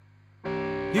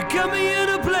You got me in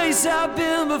a place I've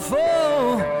been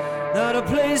before, not a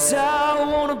place I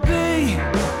wanna be,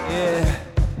 yeah.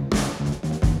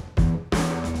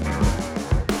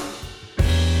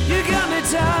 You got me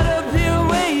tied up here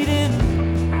waiting,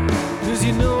 'cause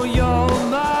you know you're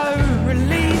my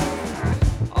relief.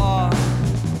 Oh.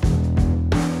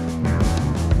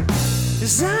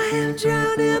 'Cause I am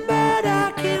drowning but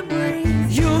I can't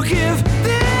breathe. You give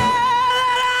the air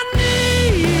that I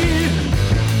need,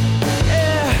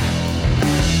 yeah.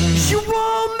 You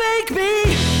won't make me,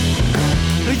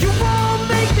 you won't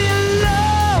make me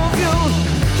love you.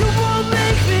 You won't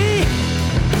make me,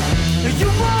 you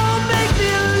won't make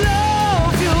me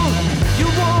love you. You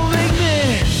won't make me.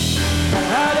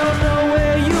 I don't know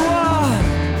where you are,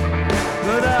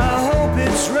 but I hope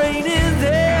it's raining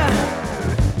there,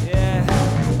 yeah.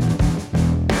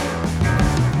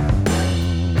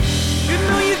 You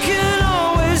know you can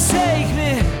always take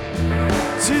me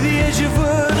to the edge of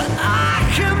what I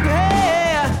can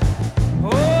bear.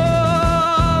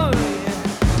 Oh, yeah.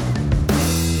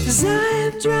 'Cause I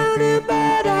am drowning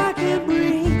but I can't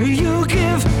breathe. You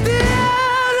give the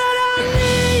air that I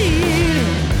need.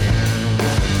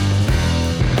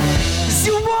 'Cause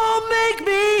you won't make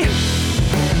me,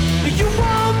 you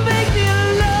won't make me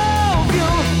love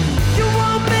you. You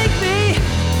won't make me,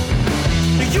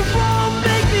 you won't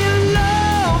make me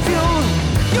love you.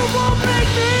 You won't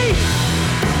make me.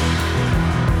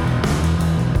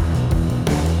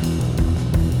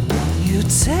 You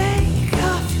take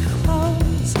off your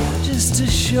clothes just to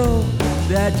show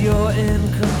that you're in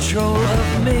control of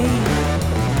me.